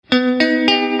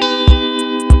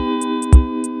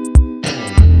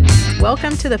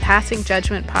Welcome to the Passing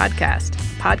Judgment Podcast,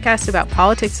 a podcast about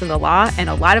politics and the law and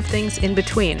a lot of things in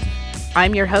between.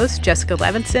 I'm your host, Jessica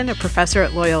Levinson, a professor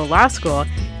at Loyola Law School,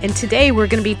 and today we're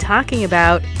going to be talking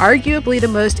about arguably the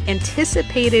most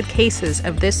anticipated cases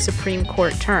of this Supreme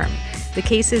Court term, the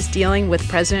cases dealing with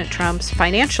President Trump's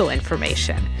financial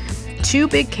information. Two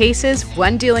big cases,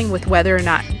 one dealing with whether or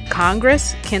not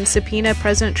Congress can subpoena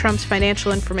President Trump's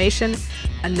financial information,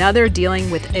 another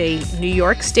dealing with a New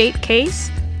York State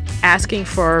case asking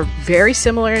for very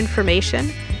similar information.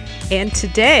 And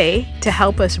today, to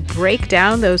help us break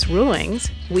down those rulings,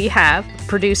 we have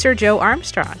producer Joe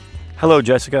Armstrong. Hello,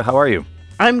 Jessica. How are you?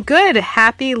 I'm good.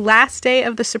 Happy last day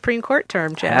of the Supreme Court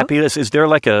term, Joe. Happiness. Is there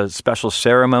like a special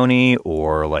ceremony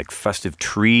or like festive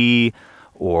tree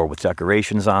or with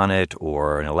decorations on it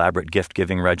or an elaborate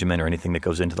gift-giving regimen or anything that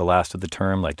goes into the last of the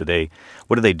term? Like,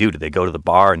 what do they do? Do they go to the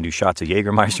bar and do shots of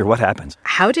Jägermeister? What happens?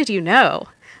 How did you know?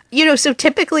 So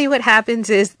typically what happens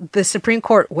is the Supreme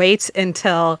Court waits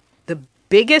until the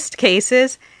biggest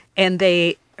cases and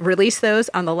they release those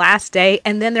on the last day,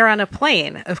 and then they're on a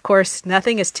plane. Of course,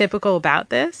 nothing is typical about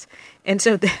this. And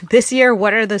so this year,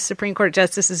 what are the Supreme Court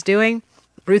justices doing?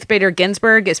 Ruth Bader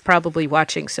Ginsburg is probably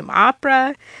watching some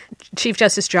opera. Chief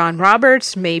Justice John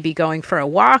Roberts may be going for a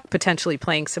walk, potentially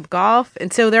playing some golf.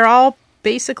 And so they're all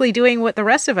basically doing what the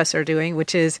rest of us are doing,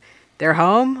 which is they're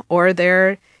home or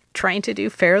they're trying to do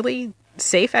fairly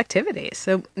safe activities.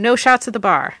 So no shots at the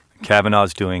bar.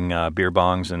 Kavanaugh's doing beer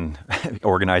bongs and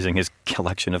organizing his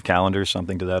collection of calendars,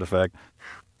 something to that effect.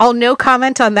 I'll no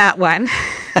comment on that one.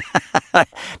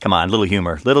 Come on, little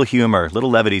humor, little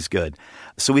levity's good.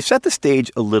 So we set the stage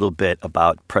a little bit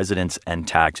about presidents and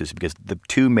taxes because the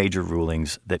two major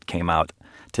rulings that came out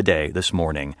today, this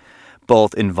morning,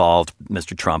 both involved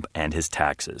Mr. Trump and his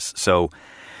taxes. So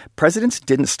presidents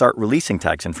didn't start releasing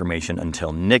tax information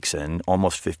until Nixon,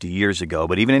 almost 50 years ago.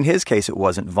 But even in his case, it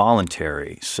wasn't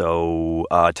voluntary. So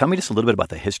tell me just a little bit about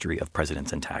the history of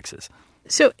presidents and taxes.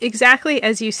 So exactly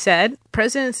as you said,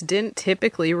 presidents didn't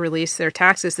typically release their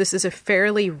taxes. This is a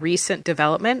fairly recent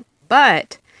development,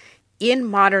 but in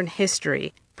modern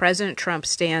history, President Trump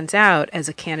stands out as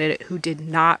a candidate who did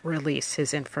not release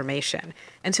his information.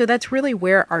 And so that's really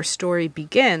where our story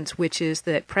begins, which is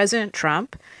that President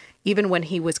Trump, even when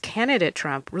he was candidate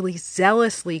Trump, really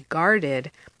zealously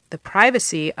guarded the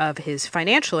privacy of his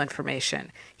financial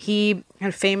information. He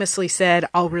famously said,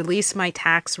 "I'll release my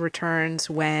tax returns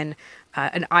when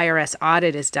an IRS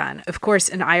audit is done." Of course,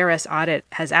 an IRS audit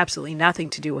has absolutely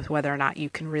nothing to do with whether or not you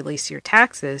can release your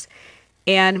taxes.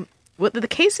 And what the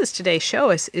cases today show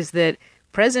us is that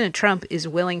President Trump is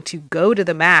willing to go to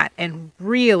the mat and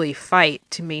really fight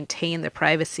to maintain the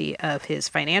privacy of his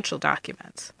financial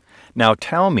documents. Now,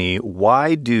 tell me,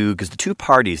 because the two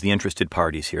parties, the interested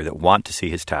parties here that want to see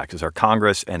his taxes are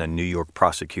Congress and a New York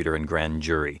prosecutor and grand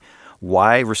jury.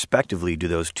 Why, respectively, do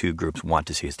those two groups want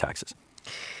to see his taxes?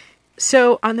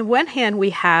 So on the one hand,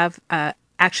 we have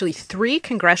actually three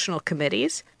congressional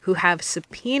committees who have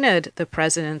subpoenaed the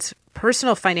president's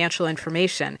personal financial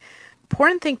information.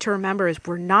 Important thing to remember is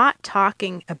we're not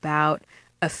talking about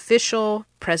official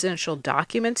presidential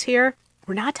documents here.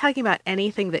 We're not talking about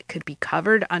anything that could be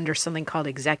covered under something called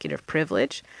executive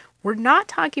privilege. We're not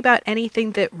talking about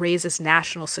anything that raises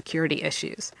national security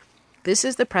issues. This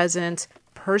is the president's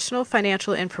personal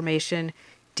financial information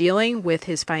dealing with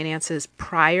his finances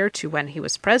prior to when he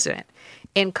was president.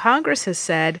 And Congress has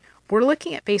said, we're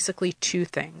looking at basically two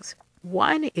things.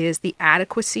 One is the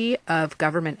adequacy of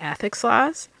government ethics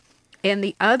laws, and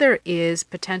the other is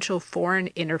potential foreign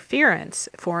interference,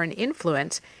 foreign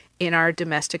influence in our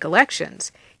domestic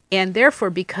elections. And therefore,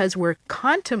 because we're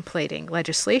contemplating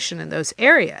legislation in those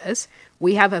areas,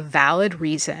 we have a valid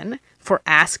reason for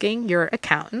asking your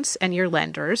accountants and your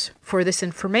lenders for this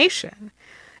information.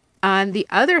 On the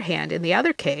other hand, in the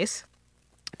other case,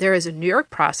 there is a New York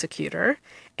prosecutor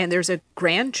and there's a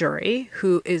grand jury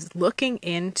who is looking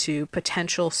into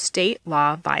potential state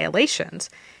law violations,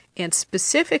 and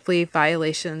specifically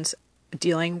violations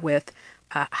dealing with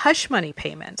hush money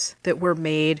payments that were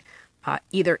made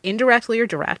either indirectly or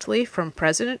directly from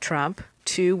President Trump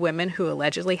to women who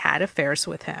allegedly had affairs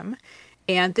with him.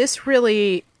 And this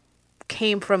really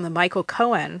came from the Michael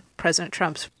Cohen, President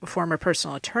Trump's former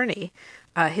personal attorney,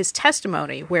 his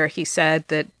testimony where he said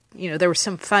that, there was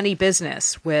some funny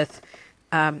business with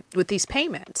these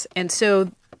payments. And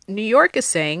so New York is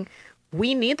saying,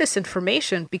 we need this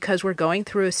information because we're going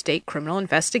through a state criminal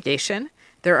investigation.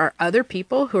 There are other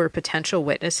people who are potential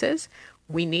witnesses.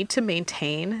 We need to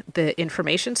maintain the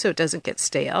information so it doesn't get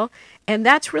stale. And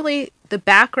that's really the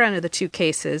background of the two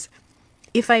cases.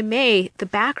 If I may, the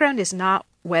background is not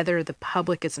whether the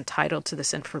public is entitled to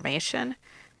this information.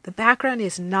 the background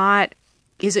is not,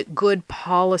 is it good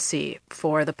policy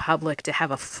for the public to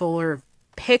have a fuller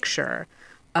picture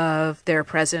of their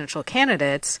presidential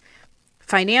candidates'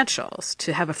 financials,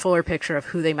 to have a fuller picture of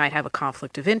who they might have a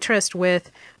conflict of interest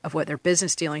with, of what their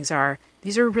business dealings are.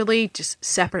 These are really just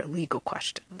separate legal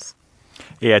questions.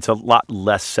 Yeah, it's a lot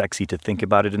less sexy to think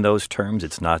about it in those terms.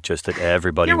 It's not just that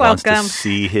everybody You're wants welcome. to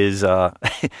see his to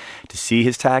see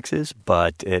his taxes,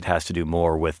 but it has to do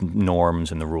more with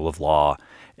norms and the rule of law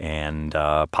and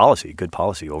policy, good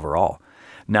policy overall.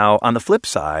 Now, on the flip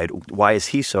side, why is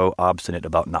he so obstinate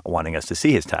about not wanting us to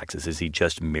see his taxes? Is he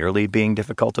just merely being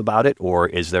difficult about it, or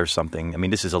is there something? I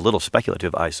mean, this is a little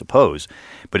speculative, I suppose,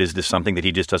 but is this something that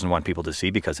he just doesn't want people to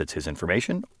see because it's his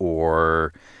information,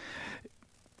 or?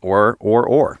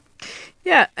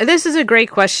 Yeah, this is a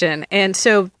great question. And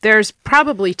so there's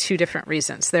probably two different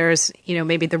reasons. There's,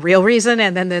 maybe the real reason,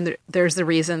 and then there's the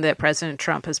reason that President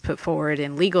Trump has put forward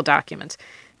in legal documents.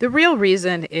 The real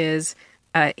reason is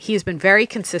he has been very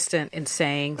consistent in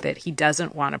saying that he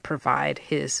doesn't want to provide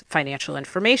his financial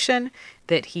information,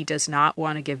 that he does not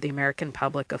want to give the American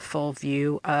public a full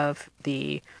view of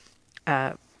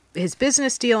his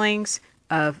business dealings,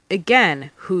 of, again,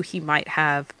 who he might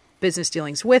have business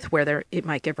dealings with, where it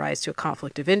might give rise to a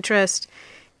conflict of interest.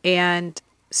 And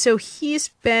so he's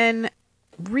been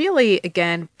really,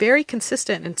 again, very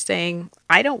consistent in saying,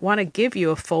 I don't want to give you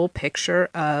a full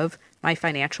picture of my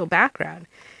financial background.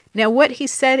 Now, what he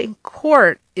said in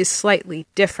court is slightly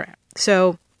different.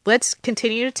 So let's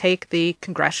continue to take the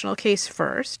congressional case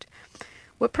first.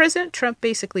 What President Trump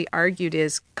basically argued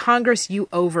is, Congress, you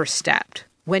overstepped.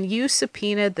 When you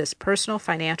subpoenaed this personal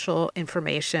financial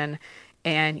information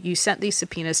and you sent these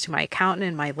subpoenas to my accountant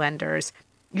and my lenders,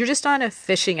 you're just on a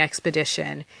fishing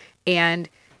expedition and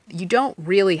you don't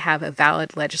really have a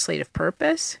valid legislative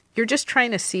purpose. You're just trying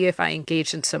to see if I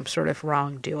engaged in some sort of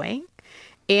wrongdoing.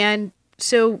 And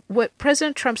so what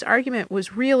President Trump's argument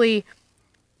was really,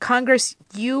 Congress,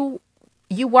 you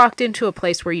walked into a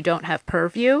place where you don't have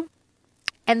purview,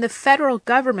 and the federal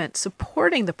government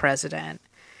supporting the president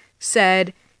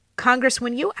said, Congress,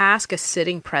 when you ask a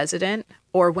sitting president,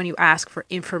 or when you ask for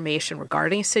information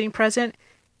regarding a sitting president,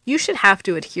 you should have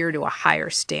to adhere to a higher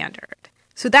standard.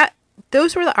 So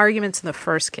those were the arguments in the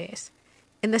first case.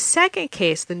 In the second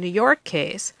case, the New York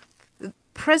case, the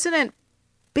president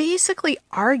basically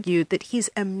argued that he's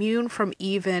immune from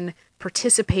even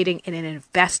participating in an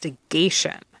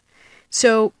investigation.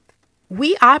 So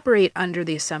we operate under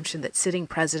the assumption that sitting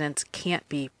presidents can't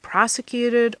be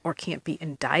prosecuted or can't be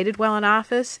indicted while in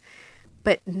office,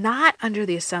 but not under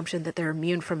the assumption that they're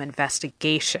immune from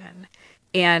investigation.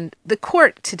 And the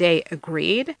court today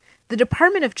agreed. The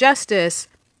Department of Justice,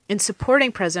 in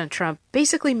supporting President Trump,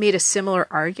 basically made a similar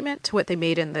argument to what they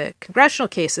made in the congressional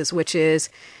cases, which is,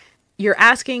 you're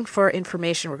asking for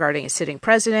information regarding a sitting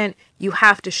president, you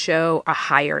have to show a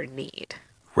higher need.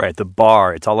 Right, the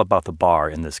bar, it's all about the bar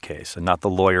in this case, and not the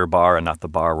lawyer bar and not the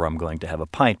bar where I'm going to have a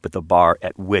pint, but the bar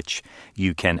at which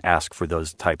you can ask for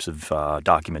those types of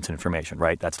documents and information,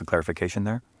 right? That's the clarification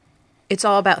there? It's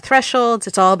all about thresholds.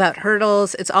 It's all about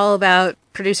hurdles. It's all about,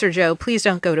 Producer Joe, please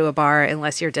don't go to a bar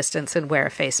unless you're distanced and wear a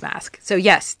face mask. So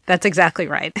yes, that's exactly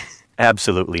right.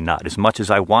 Absolutely not. As much as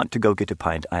I want to go get a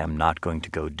pint, I am not going to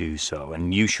go do so.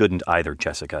 And you shouldn't either,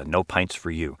 Jessica. No pints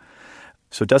for you.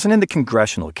 So doesn't in the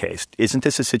congressional case, isn't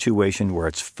this a situation where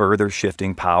it's further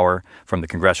shifting power from the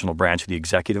congressional branch to the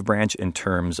executive branch in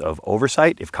terms of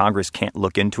oversight? If Congress can't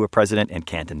look into a president and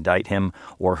can't indict him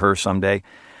or her someday,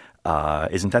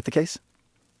 isn't that the case?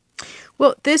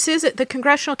 Well, the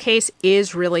congressional case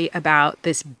is really about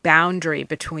this boundary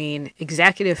between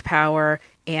executive power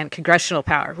and congressional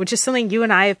power, which is something you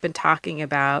and I have been talking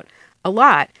about a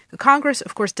lot. Congress,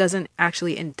 of course, doesn't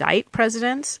actually indict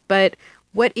presidents, but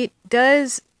what it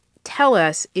does tell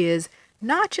us is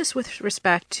not just with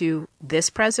respect to this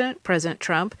president, President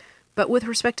Trump, but with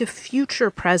respect to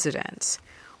future presidents.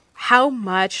 How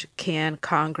much can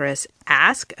Congress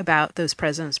ask about those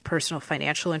presidents' personal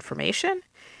financial information?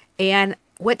 And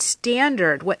what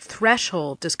standard, what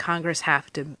threshold does Congress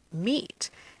have to meet?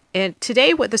 And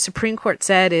today what the Supreme Court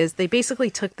said is they basically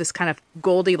took this kind of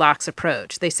Goldilocks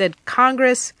approach. They said,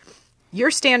 Congress,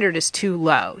 your standard is too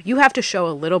low. You have to show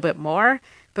a little bit more.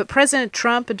 But President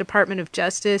Trump and Department of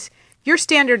Justice, your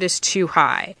standard is too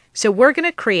high. So we're going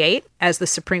to create, as the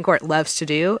Supreme Court loves to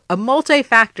do, a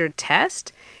multi-factored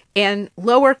test. And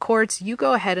lower courts, you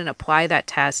go ahead and apply that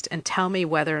test and tell me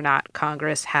whether or not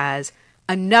Congress has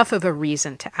enough of a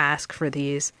reason to ask for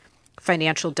these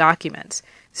financial documents.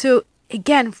 So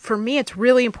again, for me, it's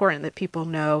really important that people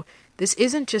know this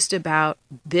isn't just about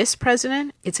this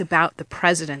president, it's about the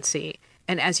presidency.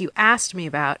 And as you asked me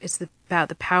about, it's about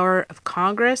the power of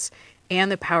Congress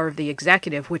and the power of the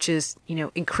executive, which is,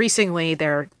 increasingly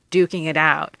they're duking it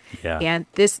out. Yeah. And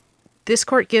this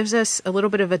court gives us a little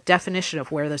bit of a definition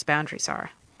of where those boundaries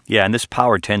are. Yeah, and this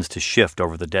power tends to shift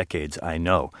over the decades, I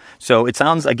know. So it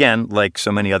sounds, again, like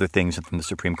so many other things from the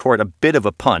Supreme Court, a bit of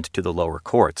a punt to the lower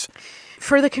courts.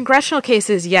 For the congressional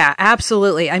cases, yeah,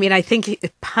 absolutely. I mean, I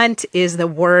think punt is the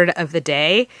word of the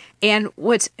day. And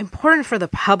what's important for the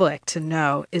public to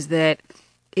know is that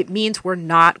it means we're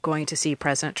not going to see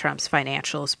President Trump's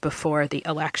financials before the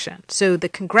election. So the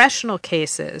congressional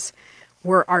cases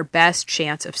were our best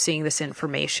chance of seeing this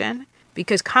information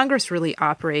because Congress really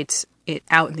operates it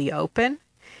out in the open.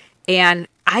 And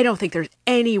I don't think there's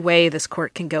any way this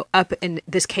court can go up and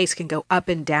this case can go up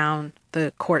and down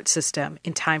the court system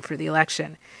in time for the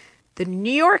election. The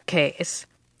New York case,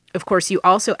 of course, you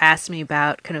also asked me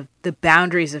about kind of the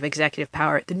boundaries of executive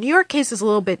power. The New York case is a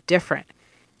little bit different.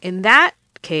 In that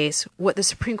case, what the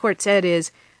Supreme Court said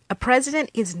is a president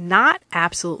is not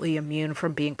absolutely immune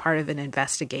from being part of an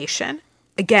investigation.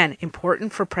 Again,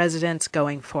 important for presidents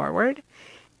going forward.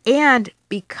 And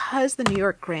because the New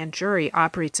York grand jury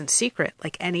operates in secret,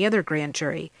 like any other grand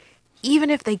jury, even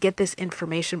if they get this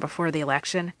information before the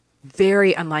election,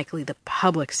 very unlikely the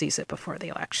public sees it before the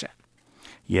election.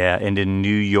 Yeah, and in New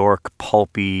York,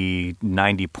 pulpy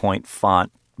 90-point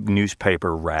font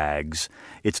newspaper rags,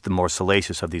 it's the more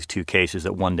salacious of these two cases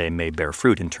that one day may bear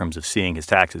fruit in terms of seeing his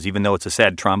taxes, even though it's a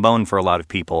sad trombone for a lot of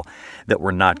people that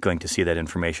we're not going to see that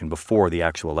information before the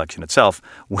actual election itself,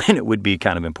 when it would be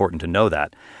kind of important to know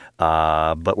that.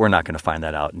 But we're not going to find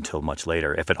that out until much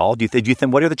later, if at all. Do you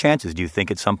think? What are the chances? Do you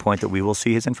think at some point that we will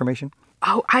see his information?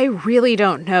 Oh, I really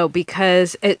don't know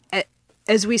because,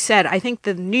 as we said, I think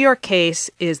the New York case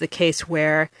is the case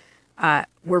where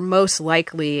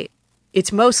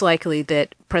it's most likely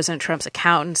that President Trump's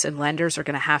accountants and lenders are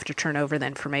going to have to turn over the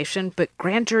information, but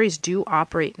grand juries do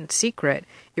operate in secret.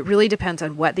 It really depends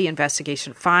on what the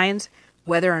investigation finds,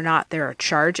 whether or not there are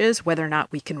charges, whether or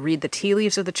not we can read the tea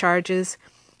leaves of the charges.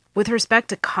 With respect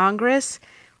to Congress,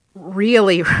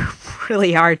 really,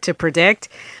 really hard to predict.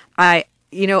 I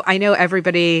know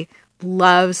everybody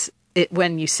loves it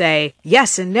when you say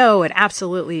yes and no and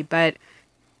absolutely, but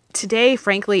today,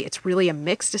 frankly, it's really a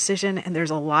mixed decision and there's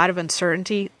a lot of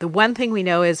uncertainty. The one thing we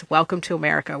know is welcome to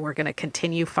America. We're going to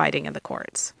continue fighting in the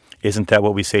courts. Isn't that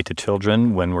what we say to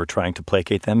children when we're trying to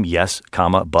placate them? Yes,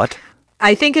 comma, but?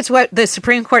 I think it's what the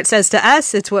Supreme Court says to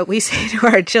us. It's what we say to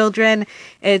our children.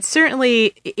 It's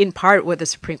certainly in part what the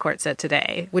Supreme Court said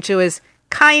today, which was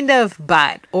kind of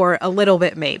but or a little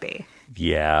bit maybe.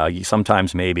 Yeah,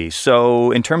 sometimes maybe.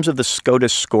 So in terms of the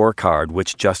SCOTUS scorecard,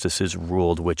 which justices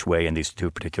ruled which way in these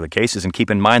two particular cases? And keep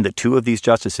in mind that two of these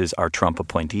justices are Trump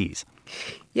appointees.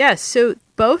 Yes, so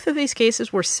both of these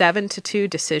cases were 7-2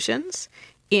 decisions.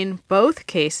 In both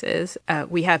cases,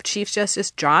 we have Chief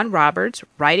Justice John Roberts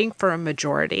writing for a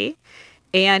majority.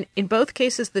 And in both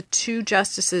cases, the two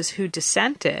justices who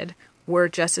dissented were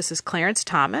Justices Clarence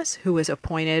Thomas, who was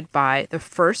appointed by the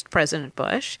first President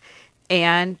Bush,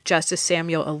 and Justice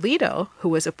Samuel Alito, who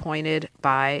was appointed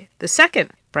by the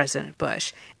second President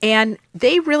Bush. And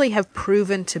they really have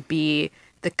proven to be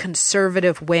the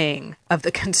conservative wing of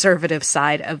the conservative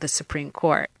side of the Supreme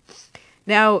Court.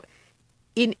 Now,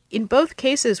 in both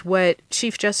cases, what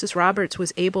Chief Justice Roberts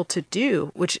was able to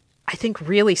do, which I think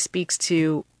really speaks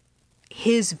to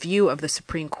his view of the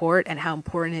Supreme Court and how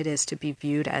important it is to be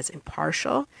viewed as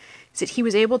impartial, is that he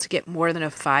was able to get more than a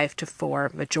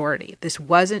 5-4 majority. This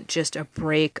wasn't just a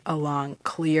break along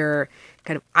clear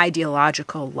kind of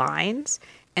ideological lines.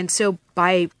 And so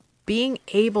by being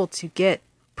able to get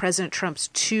President Trump's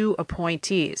two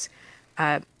appointees,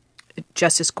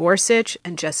 Justice Gorsuch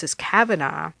and Justice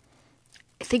Kavanaugh,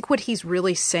 I think what he's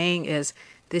really saying is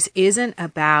this isn't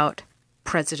about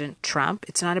President Trump.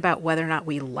 It's not about whether or not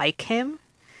we like him.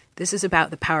 This is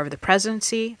about the power of the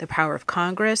presidency, the power of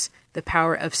Congress, the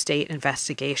power of state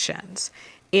investigations.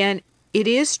 And it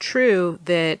is true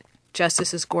that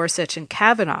Justices Gorsuch and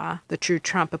Kavanaugh, the true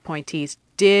Trump appointees,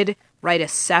 did write a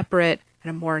separate and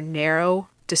a more narrow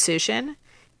decision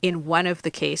in one of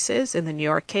the cases, in the New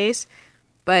York case.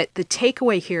 But the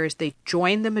takeaway here is they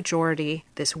joined the majority.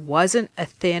 This wasn't a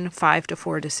thin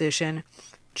 5-4 decision.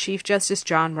 Chief Justice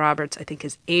John Roberts, I think,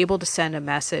 is able to send a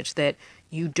message that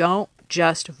you don't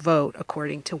just vote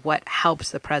according to what helps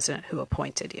the president who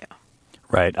appointed you.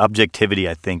 Right. Objectivity,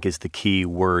 I think, is the key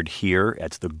word here.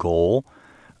 It's the goal.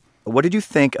 What did you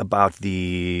think about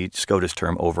the SCOTUS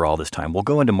term overall this time? We'll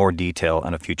go into more detail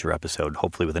on a future episode,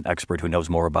 hopefully with an expert who knows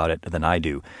more about it than I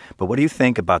do. But what do you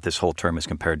think about this whole term as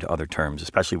compared to other terms,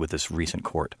 especially with this recent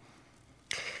court?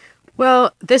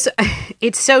 Well,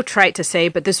 it's so trite to say,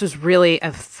 but this was really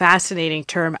a fascinating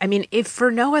term. I mean, if for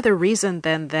no other reason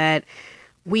than that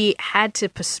we had to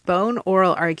postpone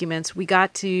oral arguments, we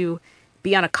got to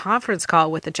be on a conference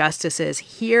call with the justices,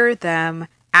 hear them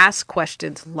ask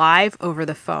questions live over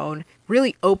the phone,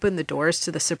 really open the doors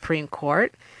to the Supreme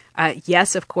Court.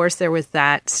 Yes, of course, there was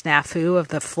that snafu of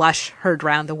the flush heard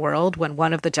round the world when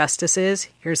one of the justices,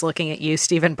 here's looking at you,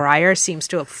 Stephen Breyer, seems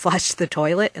to have flushed the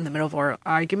toilet in the middle of oral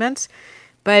arguments.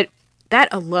 But that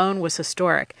alone was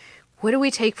historic. What do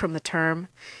we take from the term?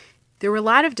 There were a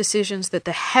lot of decisions that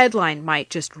the headline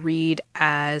might just read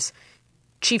as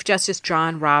Chief Justice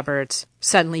John Roberts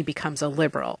suddenly becomes a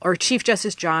liberal, or Chief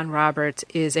Justice John Roberts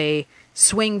is a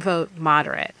swing vote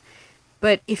moderate.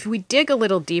 But if we dig a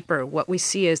little deeper, what we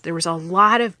see is there was a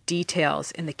lot of details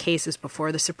in the cases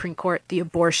before the Supreme Court, the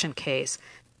abortion case,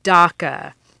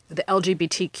 DACA, the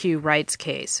LGBTQ rights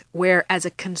case, where as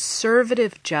a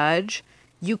conservative judge,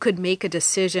 you could make a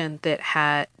decision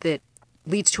that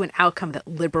leads to an outcome that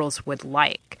liberals would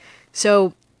like.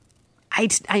 So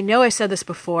I know I said this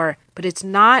before, but it's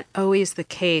not always the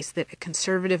case that a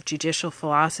conservative judicial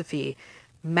philosophy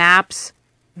maps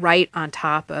right on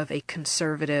top of a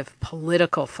conservative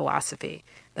political philosophy.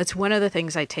 That's one of the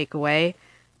things I take away.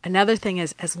 Another thing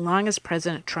is, as long as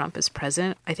President Trump is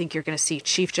president, I think you're going to see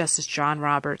Chief Justice John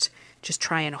Roberts just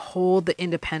try and hold the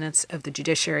independence of the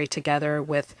judiciary together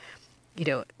with,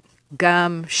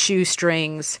 gum,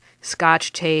 shoestrings,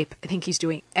 scotch tape. I think he's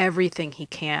doing everything he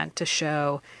can to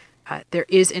show there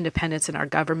is independence in our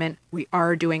government. We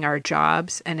are doing our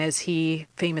jobs. And as he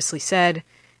famously said,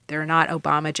 they're not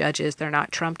Obama judges. They're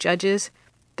not Trump judges.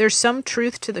 There's some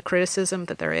truth to the criticism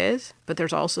that there is, but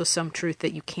there's also some truth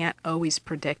that you can't always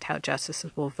predict how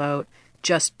justices will vote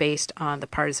just based on the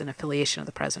partisan affiliation of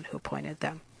the president who appointed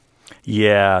them.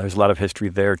 Yeah, there's a lot of history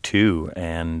there, too.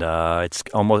 And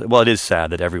it is sad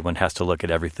that everyone has to look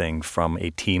at everything from a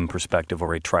team perspective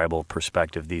or a tribal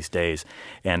perspective these days.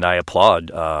 And I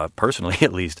applaud, personally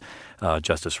at least,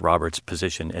 Justice Roberts'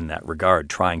 position in that regard,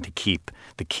 trying to keep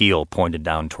the keel pointed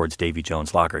down towards Davy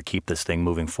Jones' locker, keep this thing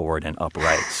moving forward and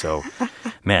upright. So,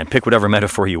 man, pick whatever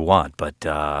metaphor you want. But,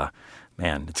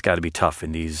 it's got to be tough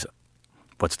in these,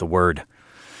 what's the word?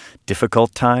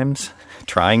 Difficult times,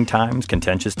 trying times,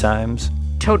 contentious times.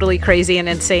 Totally crazy and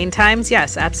insane times.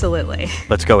 Yes, absolutely.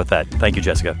 Let's go with that. Thank you,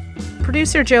 Jessica.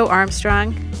 Producer Joe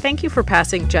Armstrong, thank you for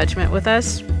passing judgment with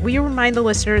us. Will you remind the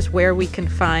listeners where we can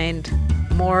find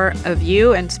more of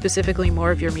you and specifically more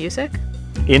of your music?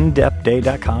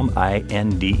 Indepday.com,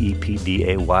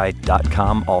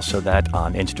 INDEPDAY.com. Also that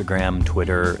on Instagram,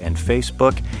 Twitter, and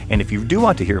Facebook. And if you do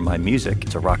want to hear my music,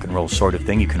 it's a rock and roll sort of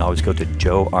thing, you can always go to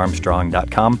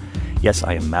joearmstrong.com. Yes,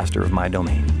 I am master of my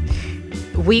domain.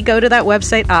 We go to that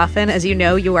website often. As you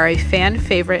know, you are a fan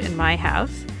favorite in my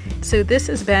house. So this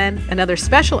has been another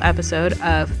special episode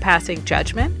of Passing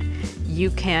Judgment.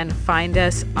 You can find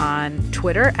us on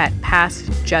Twitter at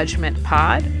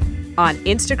PassJudgmentPod, on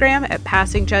Instagram at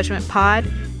Passing Judgment Pod,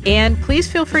 and please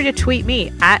feel free to tweet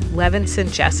me at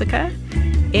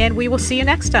LevinsonJessica, and we will see you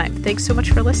next time. Thanks so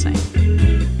much for listening.